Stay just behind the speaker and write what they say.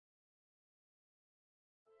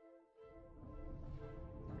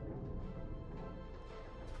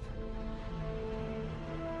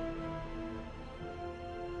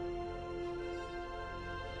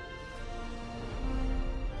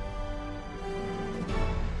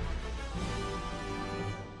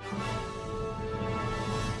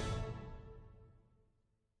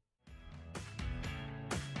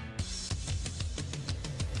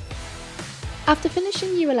After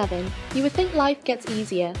finishing Year 11, you would think life gets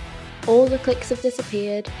easier. All the cliques have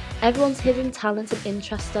disappeared, everyone's hidden talents and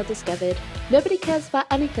interests are discovered, nobody cares about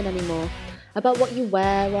anything anymore, about what you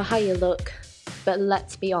wear or how you look. But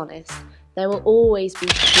let's be honest, there will always be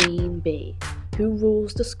Queen Bee, who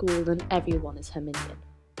rules the school and everyone is her minion.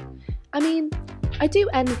 I mean, I do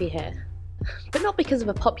envy her, but not because of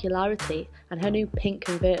her popularity and her new pink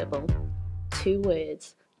convertible. 2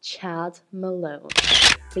 words, Chad Malone.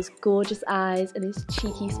 His gorgeous eyes and his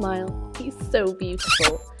cheeky smile, he's so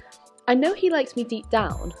beautiful. I know he likes me deep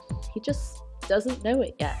down, he just doesn't know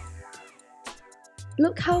it yet.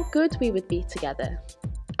 Look how good we would be together.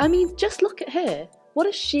 I mean, just look at her. What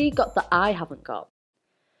has she got that I haven't got?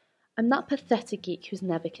 I'm that pathetic geek who's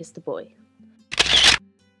never kissed a boy.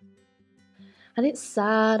 And it's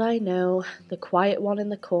sad, I know, the quiet one in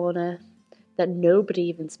the corner that nobody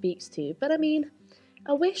even speaks to, but I mean,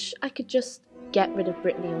 I wish I could just get rid of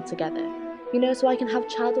Brittany altogether, so I can have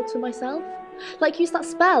Chad all to myself. Like use that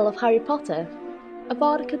spell of Harry Potter.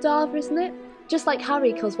 Avada Kedavra, isn't it? Just like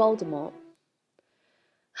Harry kills Voldemort.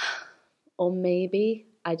 Or maybe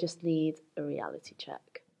I just need a reality check.